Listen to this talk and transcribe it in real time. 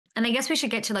and I guess we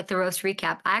should get to like the roast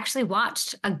recap. I actually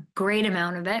watched a great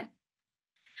amount of it.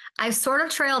 I sort of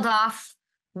trailed off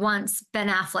once Ben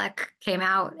Affleck came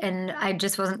out, and I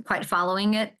just wasn't quite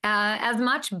following it as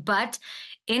much, but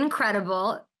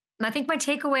incredible. I think my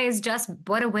takeaway is just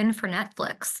what a win for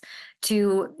Netflix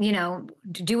to, to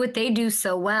do what they do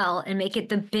so well and make it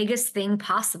the biggest thing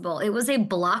possible. It was a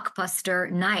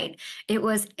blockbuster night. It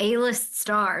was A-list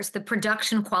stars. The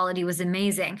production quality was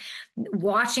amazing.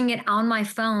 Watching it on my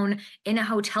phone in a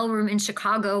hotel room in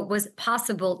Chicago was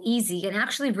possible, easy, and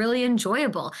actually really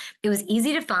enjoyable. It was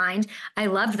easy to find. I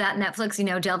loved that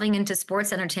Netflix, delving into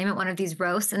sports entertainment, one of these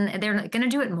roasts, and they're going to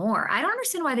do it more. I don't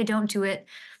understand why they don't do it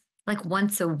like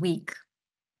once a week,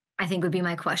 I think would be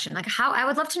my question. Like I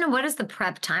would love to know, what is the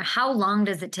prep time? How long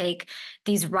does it take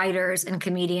these writers and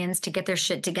comedians to get their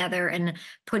shit together and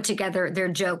put together their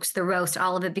jokes, the roast,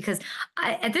 all of it? Because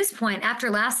at this point,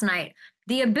 after last night,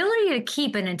 the ability to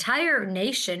keep an entire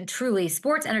nation, truly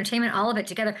sports, entertainment, all of it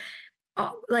together,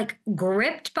 like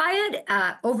gripped by it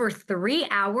over 3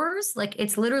 hours, like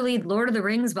it's literally Lord of the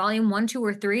Rings, volume 1, 2,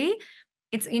 or 3.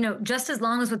 It's, just as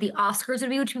long as what the Oscars would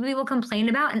be, which people complain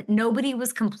about, and nobody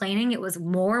was complaining. It was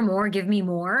more, give me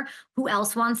more. Who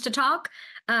else wants to talk?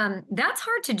 That's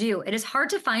hard to do. It is hard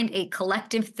to find a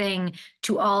collective thing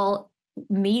to all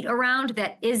meet around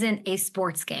that isn't a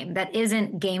sports game, that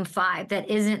isn't Game 5, that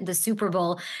isn't the Super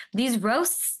Bowl. These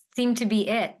roasts seem to be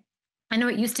it. I know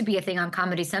it used to be a thing on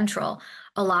Comedy Central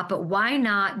a lot, but why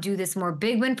not do this more?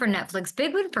 Big win for Netflix,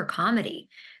 big win for comedy,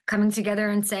 coming together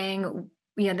and saying,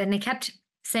 then they kept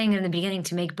saying in the beginning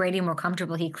to make Brady more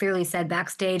comfortable. He clearly said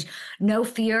backstage, no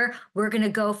fear, we're going to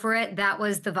go for it. That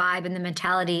was the vibe and the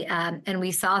mentality. And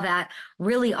we saw that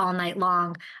really all night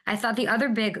long. I thought the other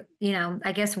big,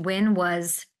 I guess win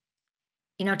was,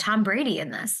 Tom Brady in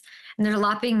this. And there's a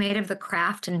lot being made of the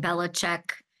Kraft and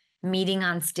Belichick meeting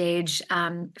on stage,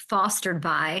 fostered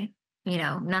by,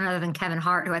 none other than Kevin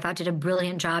Hart, who I thought did a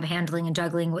brilliant job handling and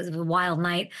juggling. It was a wild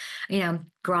night.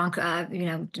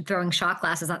 Gronk, throwing shot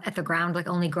glasses at the ground like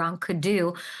only Gronk could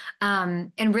do.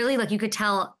 And really, like you could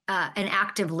tell an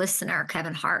active listener,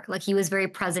 Kevin Hart, like he was very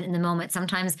present in the moment.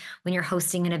 Sometimes when you're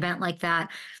hosting an event like that,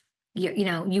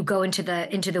 you go into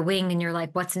the wing and you're like,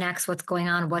 what's next? What's going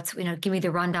on? Give me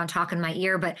the rundown, talk in my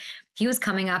ear. But he was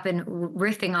coming up and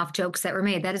riffing off jokes that were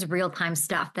made. That is real time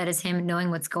stuff. That is him knowing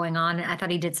what's going on. And I thought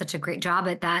he did such a great job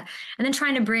at that. And then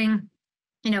trying to bring,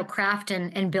 Kraft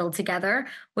and build together,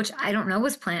 which I don't know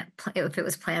if it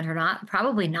was planned or not.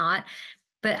 Probably not.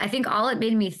 But I think all it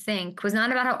made me think was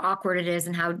not about how awkward it is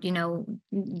and how,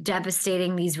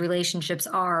 devastating these relationships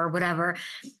are or whatever.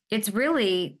 It's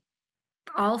really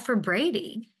all for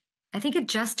Brady. I think it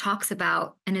just talks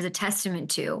about and is a testament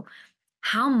to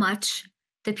how much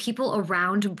the people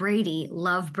around Brady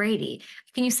love Brady.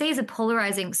 Can you say he's a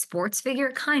polarizing sports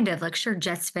figure? Kind of. Like, sure,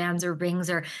 Jets fans or Rings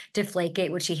or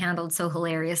Deflategate, which he handled so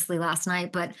hilariously last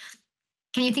night. But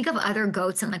can you think of other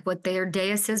GOATs and like what their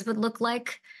daises would look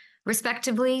like,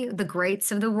 respectively? The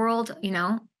greats of the world,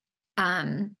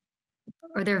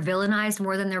 or they're villainized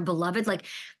more than they're beloved. Like,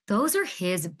 those are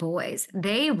his boys.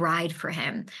 They ride for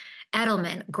him.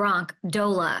 Edelman, Gronk,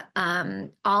 Dola,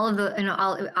 all of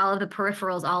the, all of the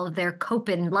peripherals, all of their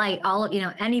Copen, Light, all of,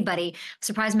 anybody.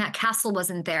 Surprised Matt Castle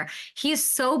wasn't there. He is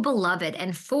so beloved.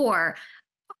 And for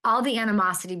all the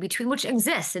animosity between, which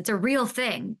exists, it's a real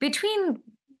thing, between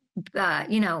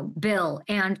Bill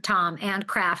and Tom and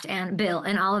Kraft and Bill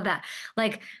and all of that.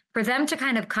 Like, for them to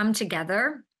kind of come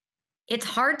together, it's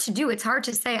hard to do. It's hard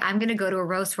to say, I'm going to go to a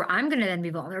roast where I'm going to then be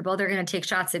vulnerable. They're going to take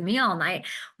shots at me all night.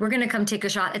 We're going to come take a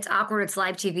shot. It's awkward. It's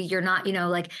live TV. You're not,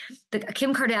 like the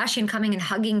Kim Kardashian coming and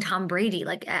hugging Tom Brady.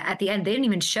 Like at the end, they didn't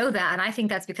even show that. And I think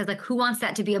that's because, like, who wants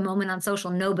that to be a moment on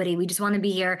social? Nobody. We just want to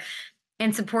be here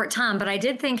and support Tom. But I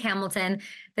did think, Hamilton,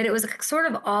 that it was sort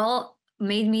of all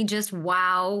made me just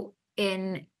wow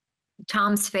in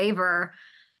Tom's favor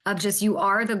of just, you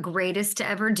are the greatest to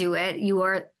ever do it. You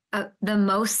are the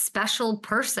most special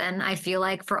person, I feel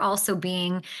like, for also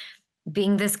being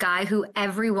this guy who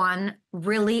everyone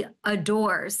really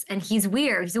adores. And he's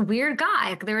weird. He's a weird guy,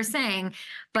 like they were saying,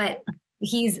 but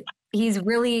he's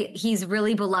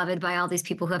really beloved by all these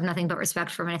people who have nothing but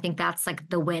respect for him. And I think that's like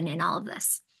the win in all of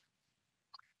this.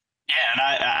 Yeah,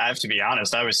 and I have to be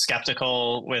honest, I was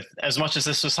skeptical with, as much as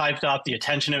this was hyped up, the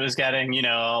attention it was getting,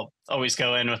 I'll always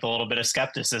go in with a little bit of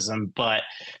skepticism, but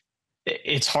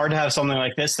it's hard to have something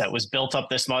like this that was built up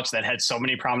this much, that had so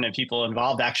many prominent people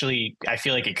involved, actually, I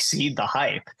feel like, exceed the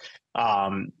hype.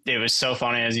 It was so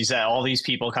funny, as you said, all these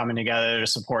people coming together to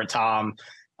support Tom,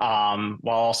 while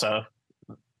also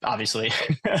obviously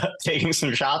taking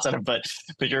some shots at him, but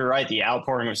you're right. The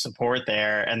outpouring of support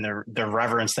there and the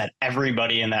reverence that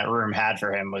everybody in that room had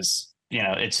for him was,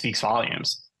 it speaks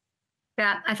volumes.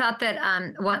 Yeah, I thought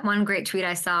that one great tweet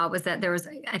I saw was that there was,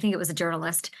 I think it was a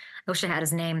journalist, I wish I had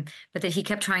his name, but that he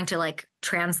kept trying to like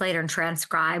translate or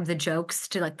transcribe the jokes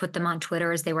to like put them on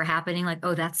Twitter as they were happening. Like,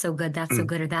 oh, that's so good. That's so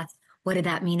good. Or that's, what did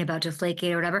that mean about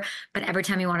Deflategate or whatever? But every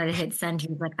time he wanted to hit send, he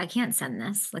was like, I can't send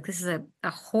this. Like, this is a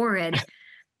horrid,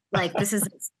 like, this is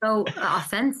so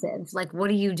offensive. Like, what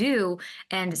do you do?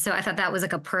 And so I thought that was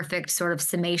like a perfect sort of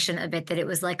summation of it, that it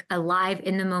was like a live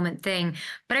in the moment thing.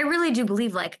 But I really do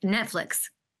believe like Netflix,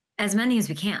 as many as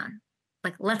we can,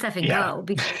 like, let's effing go.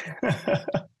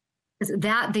 Because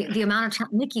that the amount of time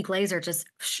Nikki Glazer just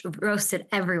roasted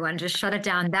everyone, just shut it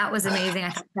down. That was amazing. I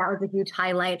thought that was a huge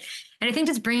highlight. And I think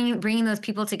just bringing those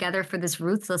people together for this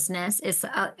ruthlessness is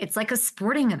it's like a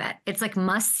sporting event. It's like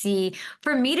must see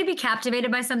for me to be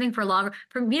captivated by something for longer,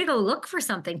 for me to go look for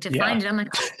something to find it. I'm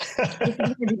like, this is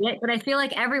gonna be it. But I feel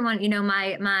like everyone,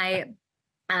 my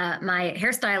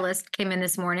hairstylist came in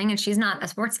this morning and she's not a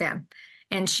sports fan,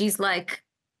 and she's like,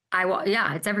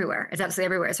 yeah, it's everywhere. It's absolutely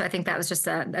everywhere. So I think that was just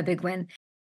a big win.